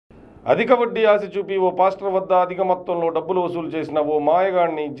అధిక వడ్డీ ఆశ చూపి ఓ పాస్టర్ వద్ద అధిక మొత్తంలో డబ్బులు వసూలు చేసిన ఓ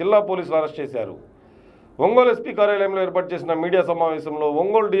మాయగాడిని జిల్లా పోలీసులు అరెస్ట్ చేశారు. ఒంగోలు ఎస్పీ కార్యాలయంలో ఏర్పాటు చేసిన మీడియా సమావేశంలో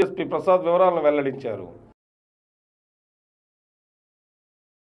ఒంగోలు డీఎస్పీ ప్రసాద్ వివరాలను వెల్లడించారు.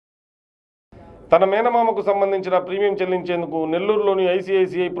 తన మేనమామకు సంబంధించిన ప్రీమియం చెల్లించేందుకు నెల్లూరులోని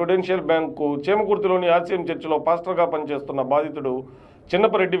ఐసిఐసిఐ ప్రుడెన్షియల్ బ్యాంకు చేమకుర్తిలోని ఆర్సీఎం చర్చిలో పాస్టర్గా పనిచేస్తున్న బాధితుడు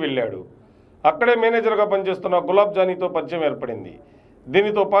చిన్నపరెడ్డి వెళ్ళాడు. అక్కడే మేనేజర్గా పనిచేస్తున్న గులాబ్ జానీతో పరిచయం ఏర్పడింది.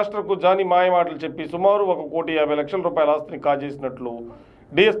 దీనితో పాస్టర్కు జానీ మాయమాటలు చెప్పి సుమారు 1,50,00,000 రూపాయల ఆస్తిని కాజేసినట్లు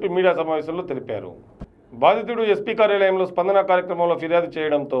డీఎస్పీ మీడియా సమావేశంలో తెలిపారు. బాధితుడు ఎస్పీ కార్యాలయంలో స్పందన కార్యక్రమంలో ఫిర్యాదు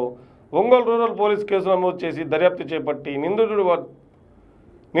చేయడంతో ఒంగోలు రూరల్ పోలీసు కేసు నమోదు చేసి దర్యాప్తు చేపట్టి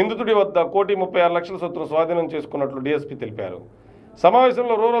నిందితుడి వద్ద 1,36,00,000 సొత్తును స్వాధీనం చేసుకున్నట్లు డీఎస్పీ తెలిపారు.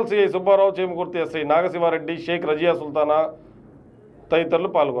 సమావేశంలో rural CI Subbarao, Chemakurthi SI Naga Siva Reddy, Sheikh Razia Sultana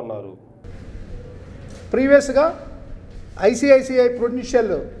తదితరులు పాల్గొన్నారు. ప్రీవియస్గా ఐసిఐసిఐ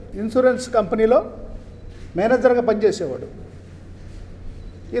ప్రుడెన్షియల్ ఇన్సూరెన్స్ కంపెనీలో మేనేజర్గా పనిచేసేవాడు.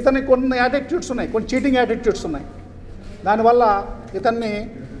 ఇతనికి కొన్ని యాటిట్యూడ్స్ ఉన్నాయి, కొన్ని చీటింగ్ యాటిట్యూడ్స్ ఉన్నాయి. దానివల్ల ఇతన్ని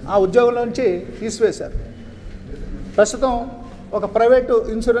ఆ ఉద్యోగంలో నుంచి తీసివేశారు. ప్రస్తుతం ఒక ప్రైవేటు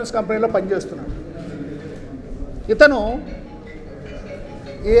ఇన్సూరెన్స్ కంపెనీలో పనిచేస్తున్నాడు. ఇతను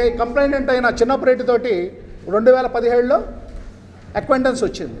ఈ కంప్లైంట్ అయిన చిన్నపరెడ్డితోటి 2017లో అక్వైంటెన్స్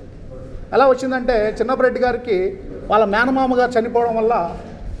వచ్చింది. ఎలా వచ్చిందంటే చిన్నపరెడ్డి గారికి వాళ్ళ మేనమామ గారు చనిపోవడం వల్ల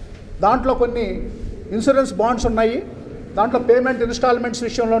దాంట్లో కొన్ని ఇన్సూరెన్స్ బాండ్స్ ఉన్నాయి. దాంట్లో పేమెంట్ ఇన్స్టాల్మెంట్స్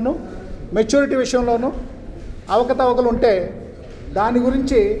విషయంలోనూ మెచ్యూరిటీ విషయంలోనూ అవకతవకలు ఉంటే దాని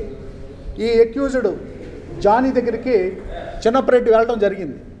గురించి ఈ అక్యూజ్డ్ జానీ దగ్గరికి చిన్నపరెడ్డి వెళ్ళడం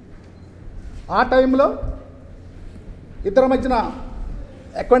జరిగింది. ఆ టైంలో ఇద్దరి మధ్యన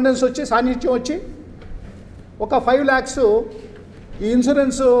అక్వైంటెన్స్ వచ్చి సాన్నిధ్యం వచ్చి ఒక 5 lakhs ఈ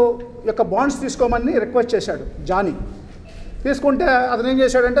ఇన్సూరెన్స్ యొక్క బాండ్స్ తీసుకోమని రిక్వెస్ట్ చేశాడు జానీ. తీసుకుంటే అతను ఏం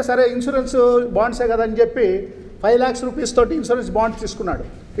చేశాడంటే సరే ఇన్సూరెన్స్ బాండ్సే కదా అని చెప్పి 5 lakhs రూపీస్ తోటి ఇన్సూరెన్స్ బాండ్స్ తీసుకున్నాడు.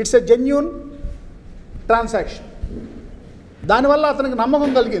 It's a genuine transaction. దానివల్ల అతనికి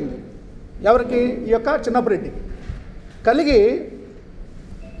నమ్మకం కలిగింది. ఎవరికి? ఈ యొక్క చిన్నపరెడ్డి కలిగి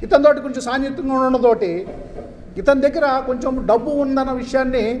ఇతనితోటి కొంచెం సాన్నిహితంగా ఉండడంతోటి ఇతని దగ్గర కొంచెం డబ్బు ఉందన్న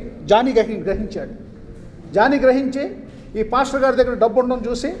విషయాన్ని జానీ గ్రహించాడు. జానీ గ్రహించి ఈ పాస్టర్ గారి దగ్గర డబ్బు ఉండడం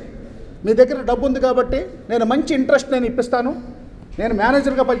చూసి మీ దగ్గర డబ్బు ఉంది కాబట్టి నేను మంచి ఇంట్రెస్ట్ నేను ఇప్పిస్తాను, నేను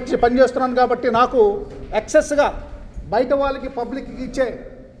మేనేజర్గా పనిచేస్తున్నాను కాబట్టి నాకు ఎక్సెస్గా బయట వాళ్ళకి పబ్లిక్కి ఇచ్చే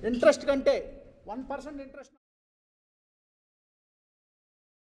ఇంట్రెస్ట్ కంటే 1% ఇంట్రెస్ట్.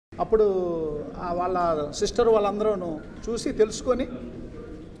 అప్పుడు వాళ్ళ సిస్టర్ వాళ్ళందరూ చూసి తెలుసుకొని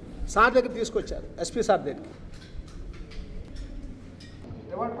సార్ దగ్గర తీసుకొచ్చారు, ఎస్పీ సార్ దగ్గరికి.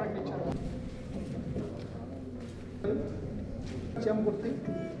 రివార్డ్ ప్రకటించారు. చేమకుర్తి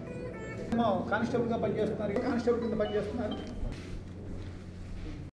కానిస్టేబుల్గా పనిచేస్తున్నారు, కానిస్టేబుల్ కింద పనిచేస్తున్నారు.